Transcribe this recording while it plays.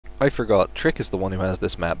I forgot, Trick is the one who has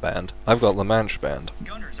this map banned. I've got La Manche banned.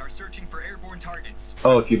 Gunners are searching for airborne targets.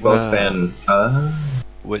 Oh, if you both ban...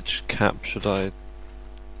 Which cap should I...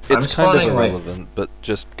 It's kind of irrelevant, but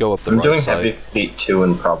just go up the right side. I'm doing Heavy Fleet 2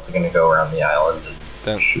 and probably going to go around the island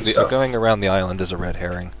and shoot stuff. Going around the island is a red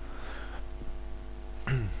herring.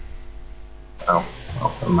 Oh,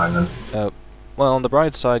 never mind then. Well, on the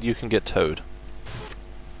bright side, you can get towed.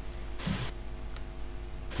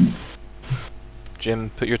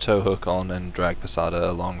 Jim, put your tow hook on and drag Posada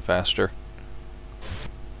along faster.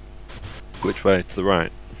 Which way? To the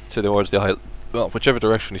right? Towards the island. Well, whichever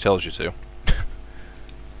direction he tells you to.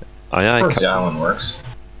 Aye, of course the island works.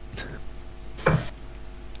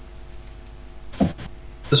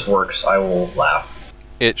 This works, I will laugh.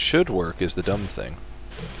 It should work is the dumb thing.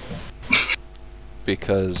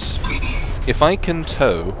 Because if I can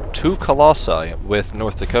tow 2 Colossi with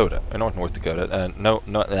North Dakota,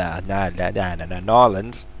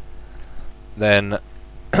 Norland, then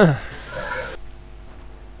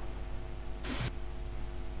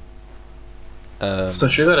so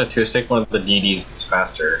shoot that a 2-stick one of the DDs that's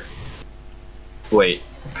faster. Wait,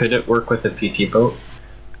 could it work with a PT boat?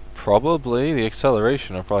 Probably. The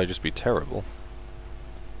acceleration will probably just be terrible.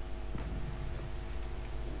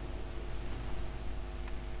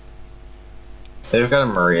 They've got a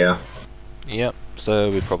Maria. Yep, so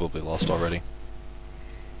we probably lost already.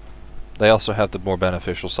 They also have the more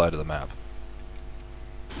beneficial side of the map.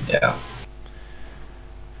 Yeah.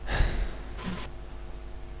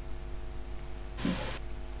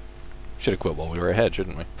 Should have quit while we were ahead,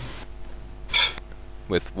 shouldn't we?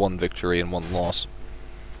 With 1 victory and 1 loss.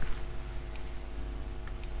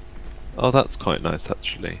 Oh, that's quite nice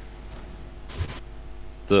actually.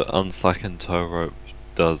 The unslackened tow rope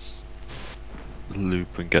does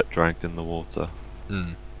loop and get dragged in the water.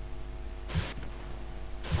 Hmm.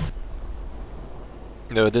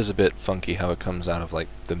 No, it is a bit funky how it comes out of like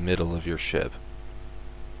the middle of your ship.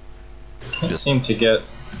 Can't seem to get...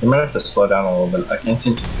 You might have to slow down a little bit. I can't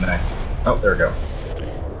seem to connect. Oh, there we go.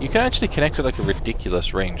 You can actually connect at like a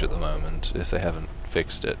ridiculous range at the moment if they haven't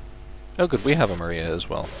fixed it. Oh good, we have a Maria as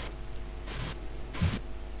well.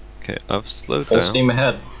 Okay, I've slowed Full down. steam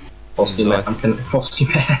ahead. Full steam ahead. Full steam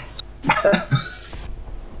ahead.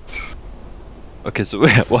 Okay, so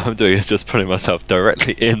what I'm doing is just putting myself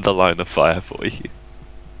directly in the line of fire for you.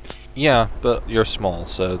 Yeah, but you're small,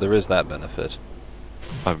 so there is that benefit.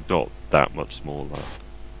 I'm not that much smaller.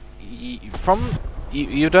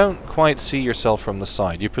 You don't quite see yourself from the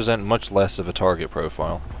side. You present much less of a target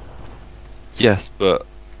profile. Yes, but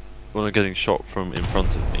when I'm getting shot from in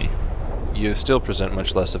front of me, You still present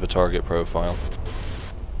much less of a target profile.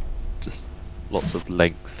 just lots of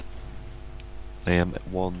length. I am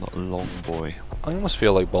one long boy. I almost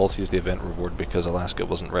feel like Balti is the event reward because Alaska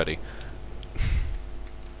wasn't ready.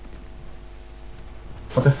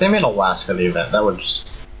 But if they made Alaska the event, that would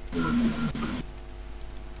just...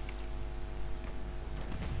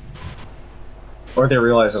 Or they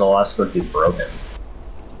realized that Alaska would be broken.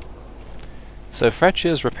 So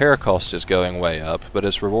Freccia's repair cost is going way up, but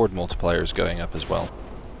its reward multiplier is going up as well.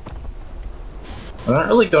 They're not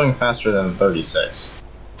really going faster than 36.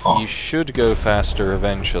 Huh. You should go faster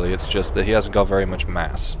eventually, it's just that he hasn't got very much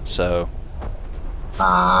mass, so...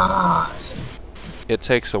 Ah, I see. It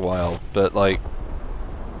takes a while, but like...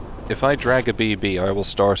 If I drag a BB, I will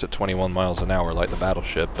start at 21 miles an hour like the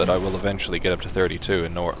battleship, but I will eventually get up to 32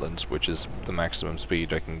 in Nortlands, which is the maximum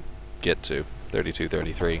speed I can get to. 32,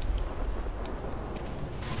 33.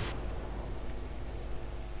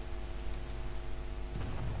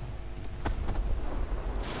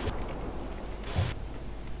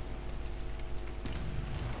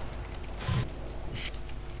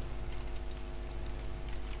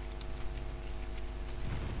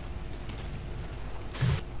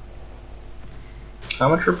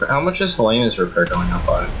 How much is Helena's repair going up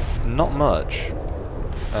by? Not much.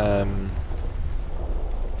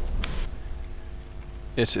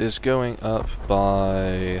 It is going up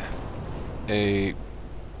by a...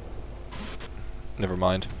 Never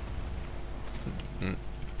mind.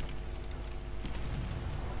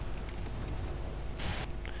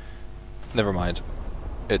 Never mind.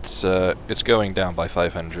 It's going down by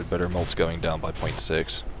 500, but her mult's going down by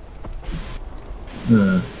 0.6.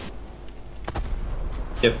 Hmm.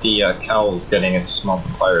 If the cowl is getting its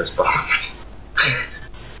multipliers buffed.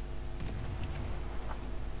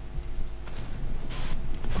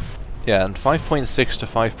 Yeah, and 5.6 to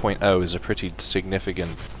 5.0 is a pretty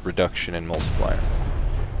significant reduction in multiplier.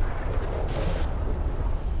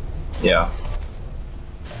 Yeah.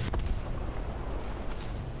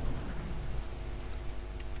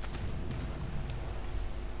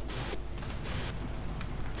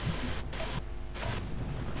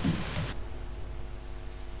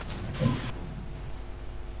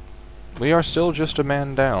 We are still just a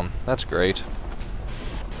man down. That's great.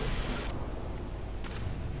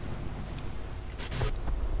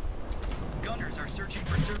 Gunners are searching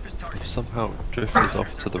for surface targets. Somehow drifted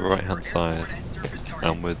off to the right hand side,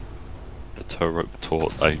 and with the tow rope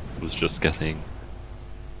taut, I was just getting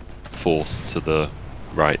forced to the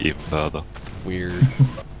right even further. Weird.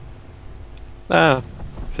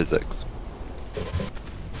 Physics.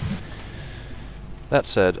 That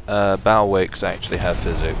said, bow wakes actually have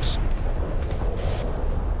physics.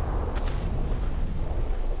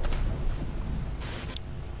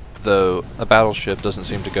 Though a battleship doesn't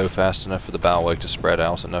seem to go fast enough for the bow wake to spread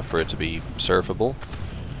out enough for it to be surfable.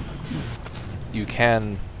 You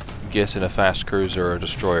can get in a fast cruiser or a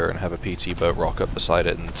destroyer and have a PT boat rock up beside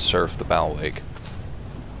it and surf the bow wake.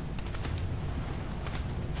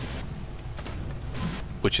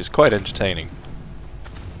 Which is quite entertaining.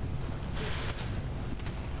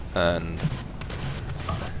 And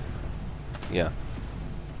yeah.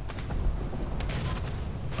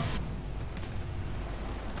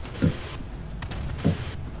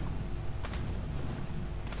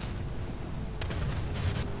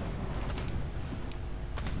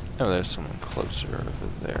 Oh, there's someone closer over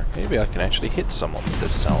there. Maybe I can actually hit someone with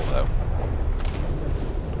this salvo.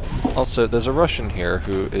 Also, there's a Russian here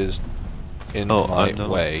who is in my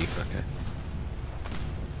way. Okay.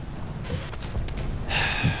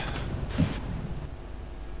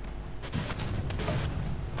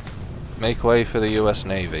 Make way for the US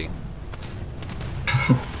Navy.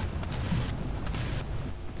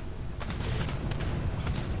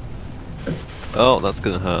 Oh, that's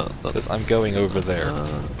gonna hurt. Because I'm going over there.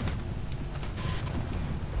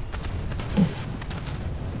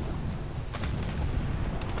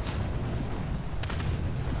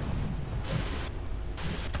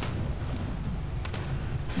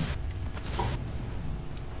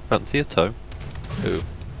 Fancy a tow? Who?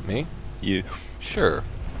 Me? You. Sure.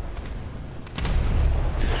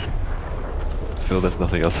 I feel there's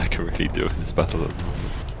nothing else I can really do in this battle at the moment.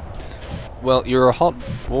 Well, you're a hot,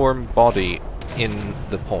 warm body in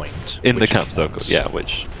the point. In the cap circle, yeah,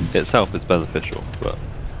 which itself is beneficial, but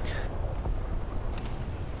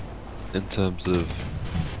in terms of...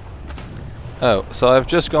 Oh, so I've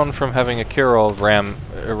just gone from having a Kirov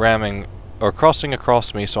ramming, or crossing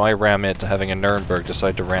across me so I ram it, to having a Nuremberg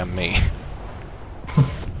decide to ram me.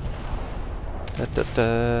 I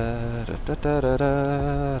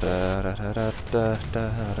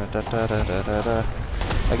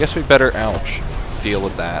guess we better, ouch, deal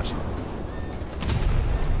with that.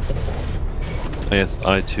 Yes,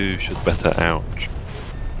 I too should better ouch.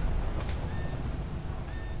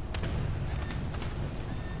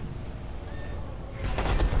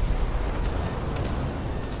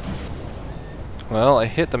 Well, I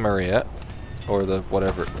hit the Mariette, or the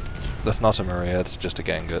whatever. That's not a Mariette, it's just a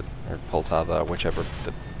Gangut, or Poltava, whichever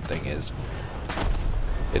the thing is.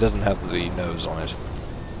 It doesn't have the nose on it.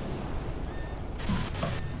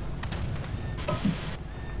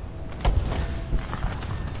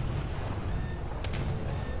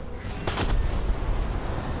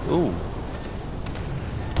 Ooh.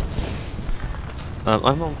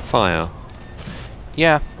 I'm on fire.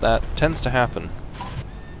 Yeah, that tends to happen.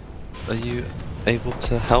 Are you able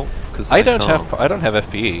to help? Because I don't have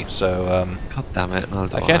FPE, so God damn it! No,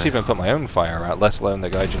 I can't even put my own fire out. Let alone the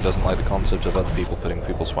Gaijin doesn't like the concept of other people putting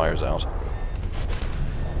people's fires out.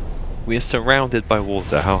 We are surrounded by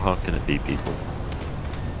water. How hard can it be, people?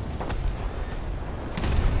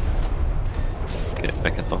 Okay, I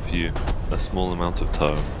can offer you a small amount of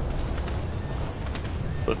tow,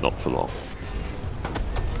 but not for long.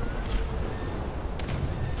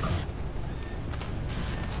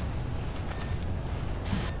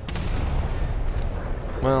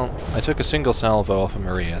 Well, I took a single salvo off of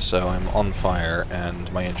Maria, so I'm on fire,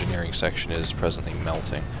 and my engineering section is presently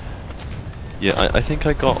melting. Yeah, I think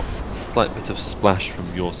I got a slight bit of splash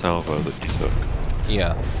from your salvo that you took.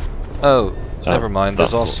 Yeah. Oh, never mind.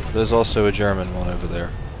 There's that's also a German one over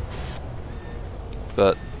there.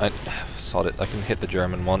 But I sod it. I can hit the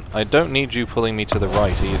German one. I don't need you pulling me to the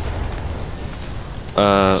right either.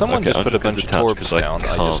 Someone okay, just put a bunch of torps down.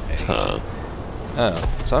 I just ate. Turn. Oh,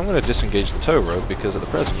 so I'm going to disengage the tow rope because at the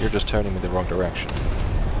present you're just turning me the wrong direction.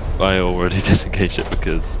 I already disengaged it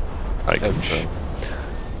because I can turn.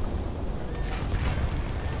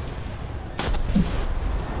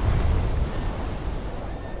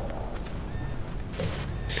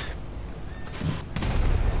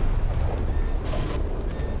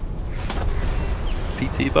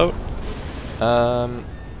 PT boat?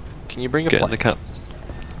 Can you bring a Get in plane? the cap.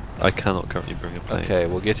 I cannot currently bring a plane. Okay,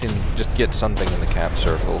 we'll get in. Just get something in the cap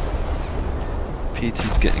circle.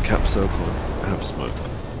 PT's getting cap circle and have smoke.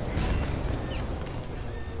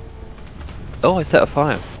 Oh, I set a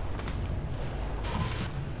fire.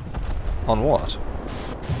 On what?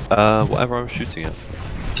 Whatever I was shooting at.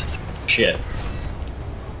 Shit.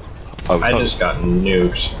 was I home. just got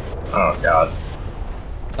nuked. Oh god.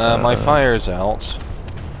 My fire's out.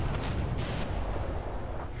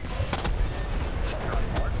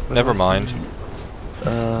 Never mind.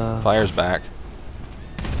 Fire's back.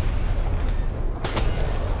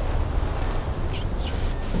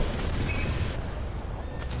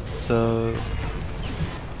 So...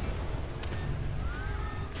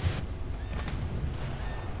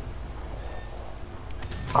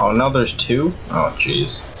 Oh, now there's two? Oh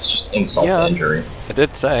jeez. It's just insult Yeah. to injury. I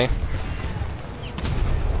did say.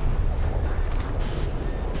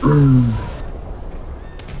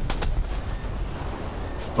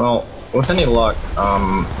 Well, with any luck,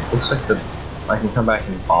 looks like I can come back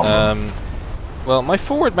and bomb them. Well, my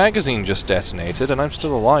forward magazine just detonated, and I'm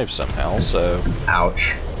still alive somehow, so...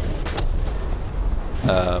 Ouch.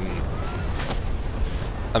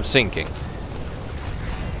 I'm sinking.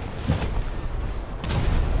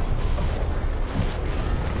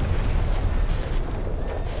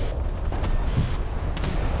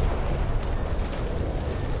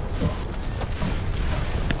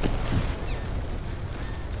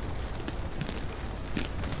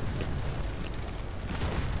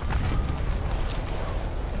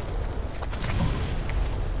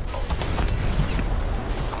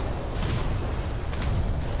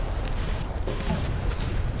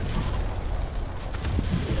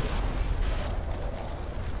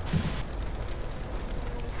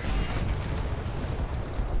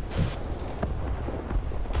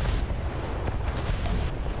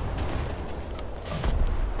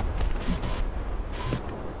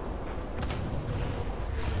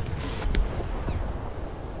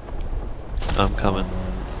 I'm coming.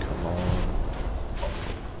 Come on.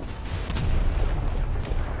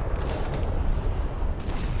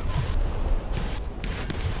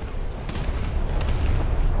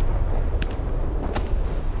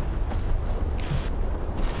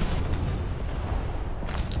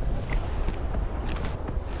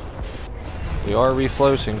 We are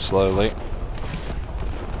refloating slowly.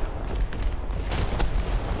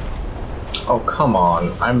 Oh, come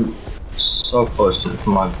on. I'm so close to the...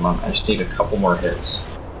 Come on, come on. I just need a couple more hits.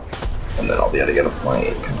 And then I'll be able to get a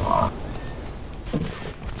plane. Come on.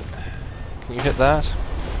 Can you hit that?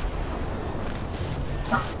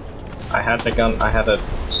 I had the gun... I had a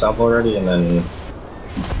salvo already, and then...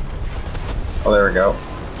 Oh, there we go.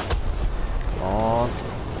 Come on.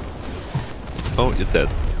 Oh, you're dead.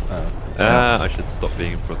 Oh. I should stop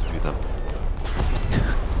being in front of you then.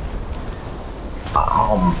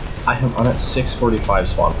 I'm at 645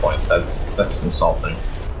 spawn points. That's insulting.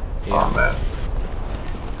 Yeah. Oh man.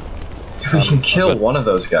 If we can kill one of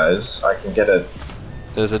those guys, I can get a...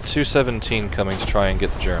 There's a 217 coming to try and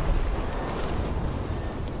get the German.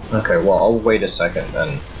 Okay, well, I'll wait a second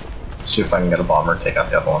and see if I can get a bomber and take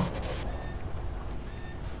out the other one.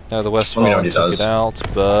 Now the Let me know what Westfalen he took does. it out,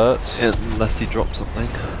 but Unless he dropped something.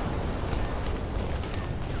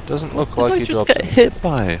 doesn't look Did like I he just dropped get it. hit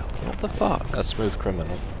by? What the fuck? A smooth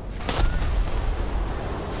criminal.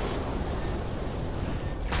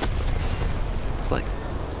 It's like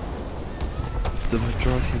the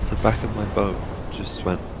majority of the back of my boat just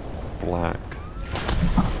went black.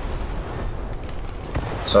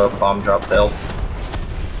 So, bomb drop failed.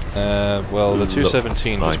 Well, the Looks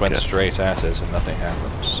 217 just like went it. straight at it and nothing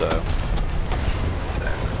happened, so...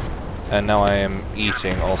 And now I am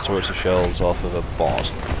eating all sorts of shells off of a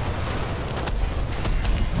bot.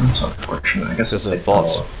 That's unfortunate. I guess There's it's a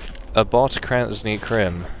bot. A bot Kransny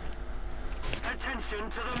Krim.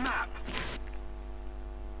 Attention to the map.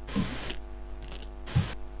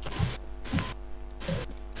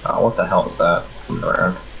 Oh, what the hell is that? Coming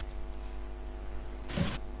around.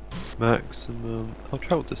 Maximum... Oh,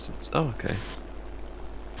 travel distance. Oh, okay.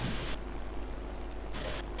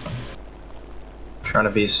 Trying to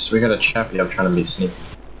be... We got a chappy up trying to be sneaky.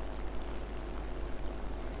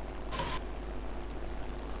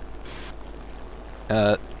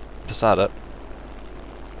 Posada.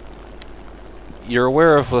 You're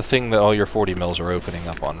aware of the thing that all your 40 mils are opening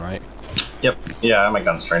up on, right? Yep. Yeah, I have my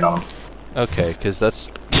gun straight on him. Okay, because that's...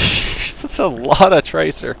 that's a lot of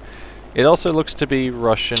tracer. It also looks to be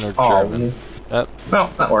Russian or German. No,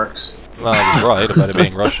 that works. Well, I was right about it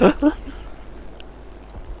being Russian.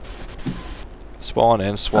 Spawn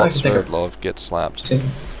in, Swat I can take a- Sverdlov, get slapped. See?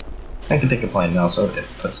 I can take a plane now, so okay,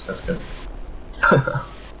 that's good.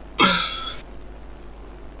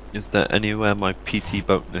 Is there anywhere my PT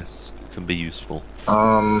bonus can be useful?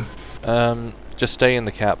 Just stay in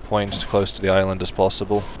the cap point as close to the island as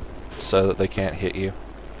possible, so that they can't hit you.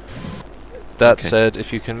 That Okay. said,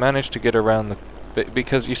 if you can manage to get around the...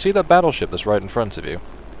 Because you see that battleship that's right in front of you?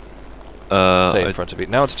 Say in front of you.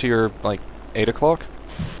 Now it's to your, like, 8 o'clock?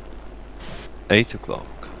 8 o'clock.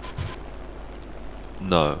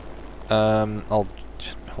 No. I'll...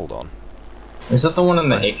 Hold on. Is that the one in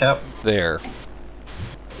the A-cap? There.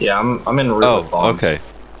 Yeah, I'm in route Oh, with bombs. okay.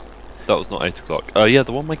 That was not 8 o'clock. Oh yeah,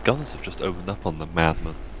 the one my gunners have just opened up on the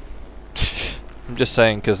madman. I'm just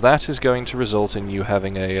saying, because that is going to result in you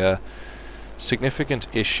having a significant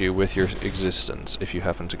issue with your existence if you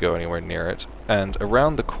happen to go anywhere near it. And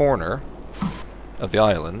around the corner of the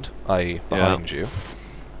island, i.e. behind you,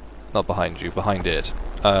 not behind you, behind it,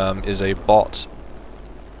 is a bot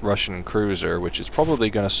Russian cruiser, which is probably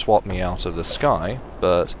going to swap me out of the sky,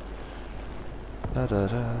 but...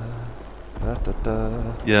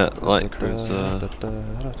 Yeah, light cruiser.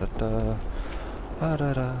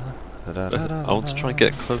 I want to try and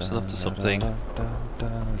get close enough to something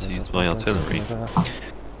to use my artillery,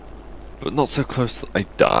 but not so close that I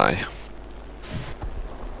die.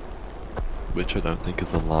 Which I don't think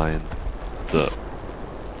is a line that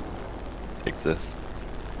exists.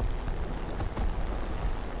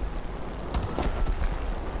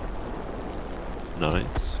 Nice.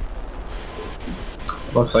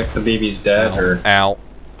 Looks like the baby's dead, or... Ow.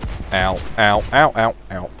 Ow. Ow. Ow. Ow.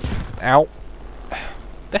 Ow. Ow.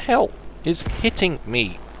 The hell is hitting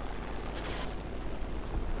me?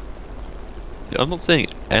 Yeah, I'm not saying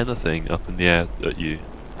anything up in the air at you.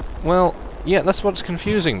 Well, yeah, that's what's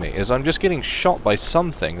confusing me, is I'm just getting shot by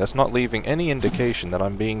something that's not leaving any indication that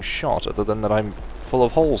I'm being shot, other than that I'm full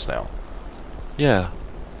of holes now. Yeah.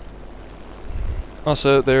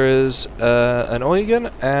 Also, there is an Eugen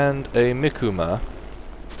and a Mikuma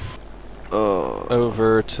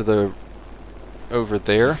over to the... over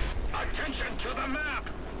there. Attention to the map.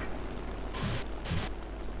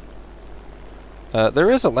 There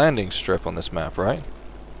is a landing strip on this map, right?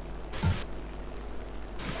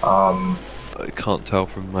 I can't tell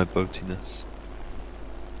from my boatiness.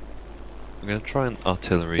 I'm gonna try and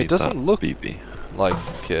artillery It doesn't that look BB. like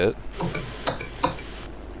it.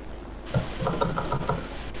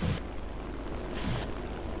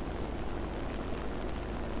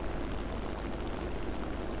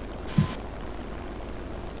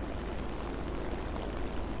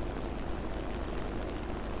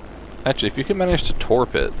 Actually, if you can manage to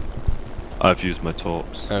torp it... I've used my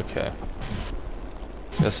torps. Okay.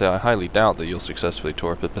 I say, I highly doubt that you'll successfully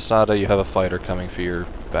torp it. Posada, you have a fighter coming for your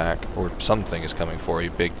back, or something is coming for a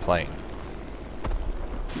big plane.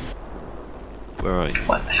 Where are you?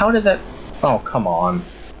 What? How did that... Oh, come on.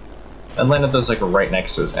 I landed those, like, right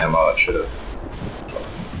next to his ammo. It should have...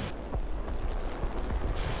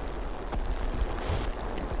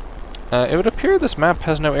 It would appear this map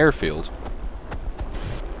has no airfield.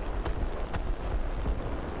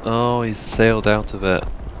 Oh, he's sailed out of it.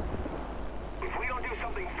 If we don't do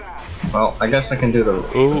something fast, Well, I guess I can do the...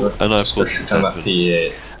 Ooh, and I've just got shoot on that detention.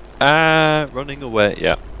 P8. Ah, running away,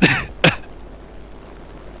 yeah.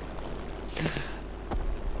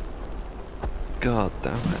 God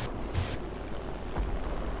damn it.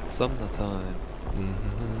 Some of the time.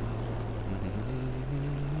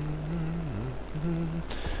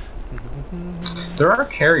 There are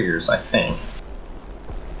carriers, I think.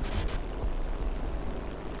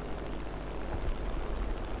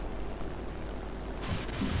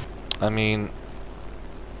 I mean...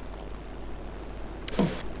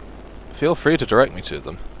 Feel free to direct me to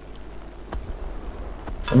them.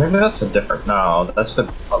 Or maybe that's a different... No, that's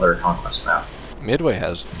the other conquest map. Midway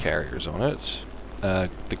has carriers on it.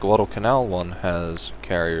 The Guadalcanal one has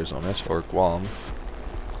carriers on it, or Guam.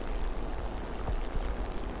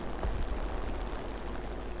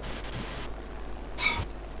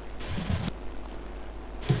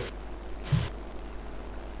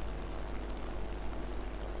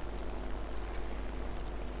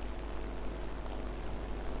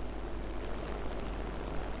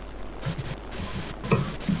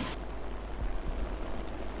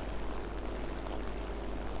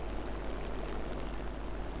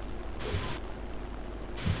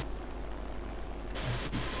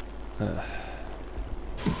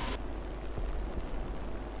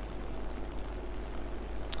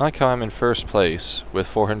 I like how I'm in first place with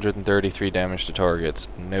 433 damage to targets,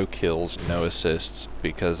 no kills, no assists,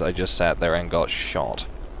 because I just sat there and got shot.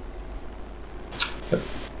 I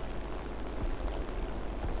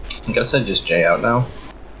guess I just J out now.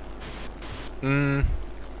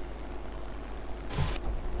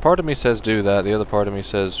 Part of me says do that, the other part of me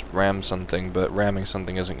says ram something, but ramming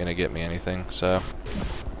something isn't going to get me anything, so...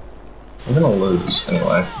 I'm gonna lose,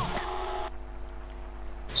 anyway.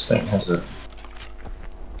 This thing has a...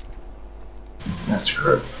 That's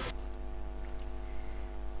screwed.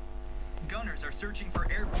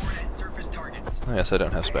 I guess I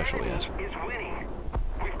don't have special yet. Is winning.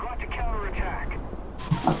 We've got to counterattack.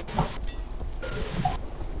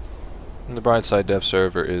 And the Brightside dev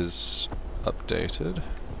server is updated,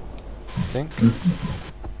 I think.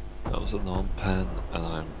 That was a non-pen, and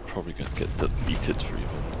I'm probably going to get deleted for even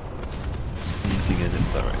sneezing in its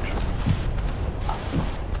direction.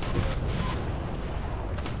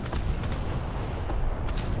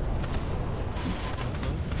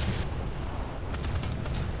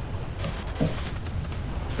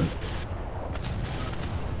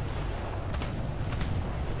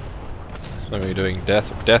 So are you doing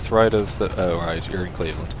death right of the... Oh right, you're in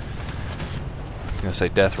Cleveland. I was gonna say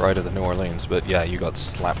death right of the New Orleans, but yeah, you got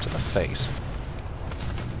slapped in the face.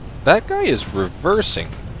 That guy is reversing,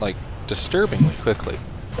 like, disturbingly quickly.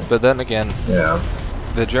 But then again, Yeah.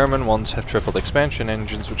 the German ones have triple expansion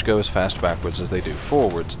engines which go as fast backwards as they do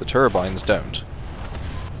forwards. The turbines don't.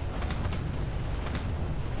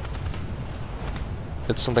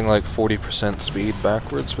 It's something like 40% speed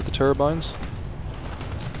backwards with the turbines.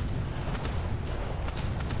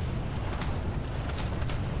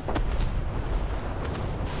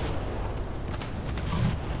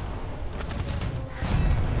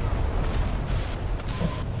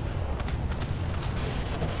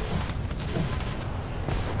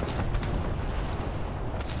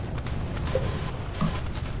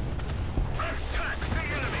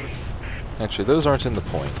 Actually, those aren't in the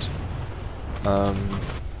point.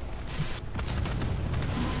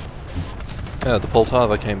 Yeah, the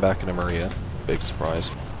Poltava came back into Maria. Big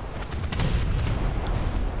surprise.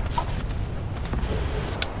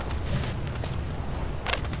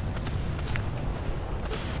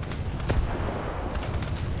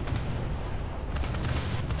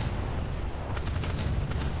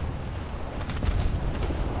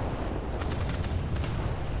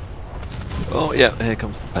 Oh yeah, here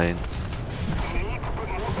comes the pain. We need to put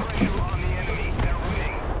more pressure on the enemy. They're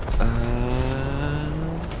winning.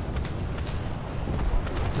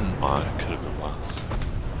 I could have been worse.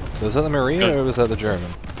 Was that the Maria Good. or was that the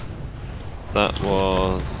German? That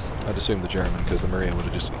was... I'd assume the German, because the Maria would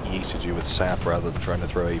have just yeeted you with sap rather than trying to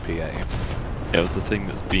throw APA. It was the thing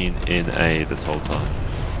that's been in A this whole time.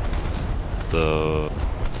 The...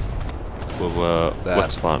 That.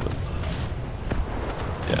 West Climate.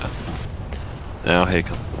 Yeah. Now here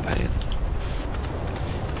comes the pain.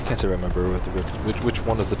 I can't remember which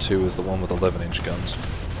one of the two is the one with 11-inch guns.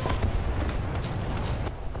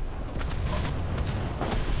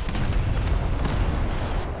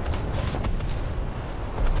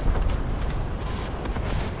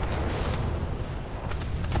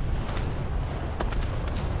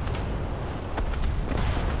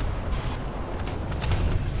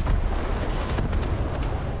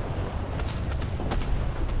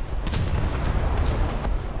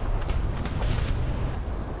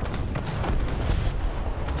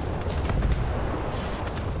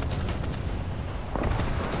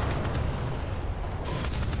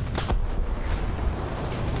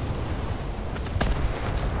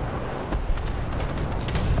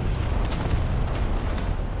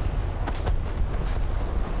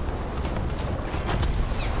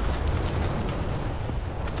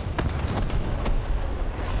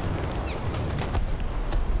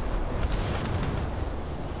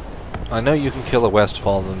 I know you can kill a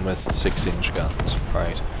Westfalen with 6-inch guns,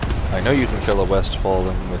 right? I know you can kill a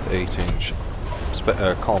Westfalen with 8-inch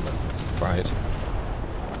Coleman, right?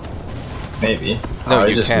 Maybe. No, Oh,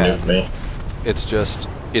 you just can. nuked me. It's just,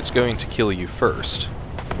 it's going to kill you first.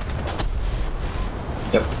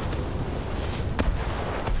 Yep.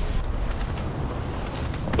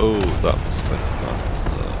 Oh, that was specified.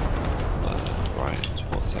 Right,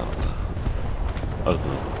 what's out there?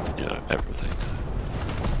 Oh, you know, everything.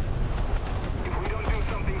 If we don't do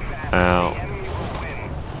something fast, Ow. the enemy will win.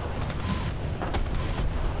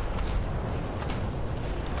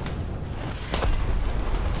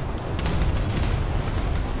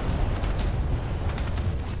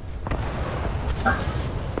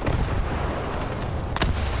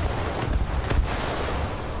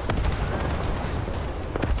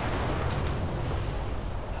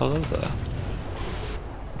 Hello there.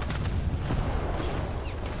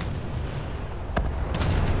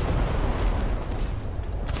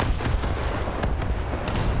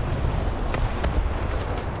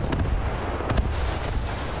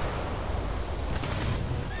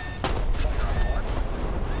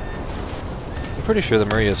 I'm pretty sure the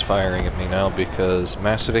Maria's firing at me now because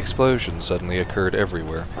massive explosions suddenly occurred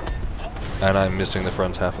everywhere. And I'm missing the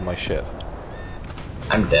front half of my ship.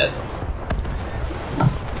 I'm dead.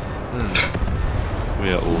 We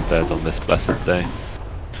are all dead on this blessed day.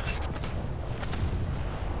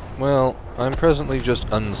 Well, I'm presently just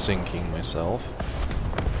unsinking myself,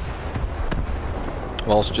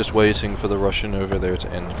 whilst just waiting for the Russian over there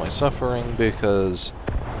to end my suffering, because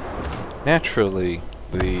naturally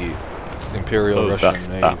the Imperial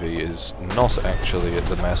Russian Navy is not actually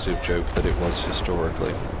the massive joke that it was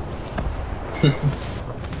historically.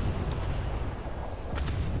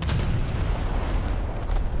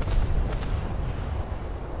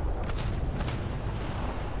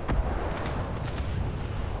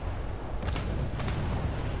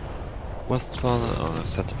 Westfalen, oh no,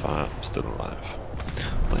 set to fire, I'm still alive.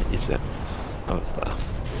 Where is it? Oh, it's there.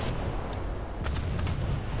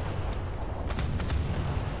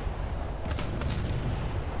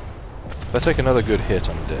 If I take another good hit,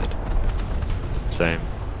 I'm dead. Same.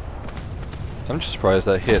 I'm just surprised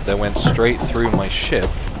that hit that went straight through my ship.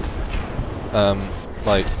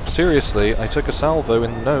 Like, seriously, I took a salvo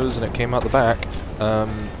in the nose and it came out the back.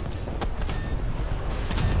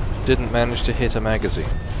 Didn't manage to hit a magazine.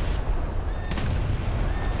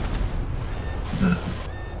 The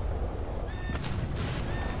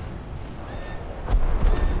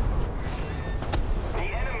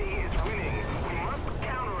enemy is winning. We must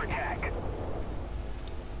counterattack.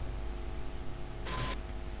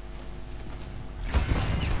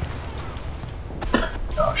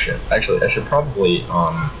 Oh shit. Actually, I should probably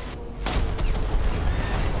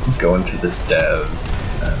go into the dev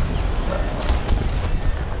and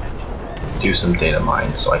do some data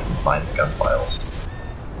mine so I can find the gun files.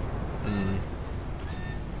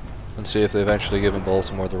 And see if they've actually given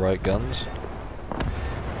Baltimore the right guns.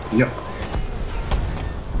 Yep.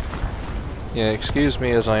 Yeah, excuse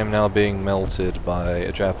me as I am now being melted by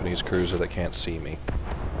a Japanese cruiser that can't see me.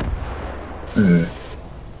 Hmm.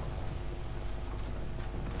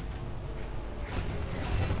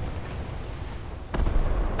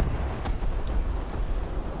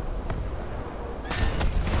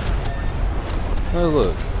 Oh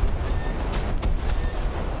look.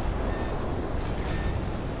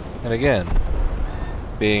 And again,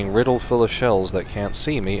 being riddled full of shells that can't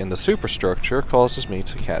see me in the superstructure causes me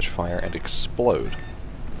to catch fire and explode.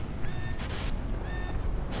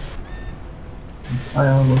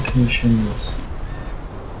 File locations.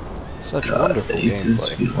 Such wonderful Aces,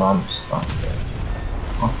 gameplay. speed lumps,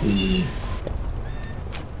 copy.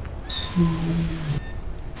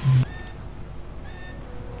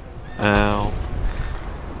 Ow.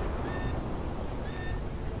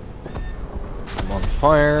 I'm on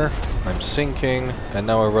fire, I'm sinking, and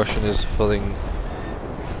now a Russian is filling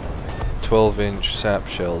 12-inch sap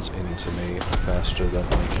shells into me faster than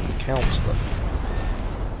I can count them.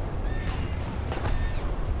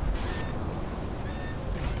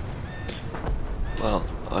 Well,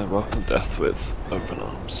 I welcome death with open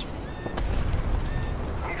arms.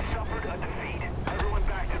 We've suffered a defeat. Everyone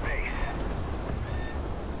back to base.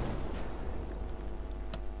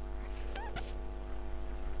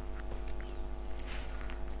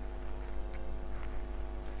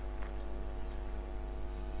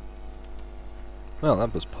 Well,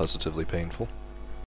 that was positively painful.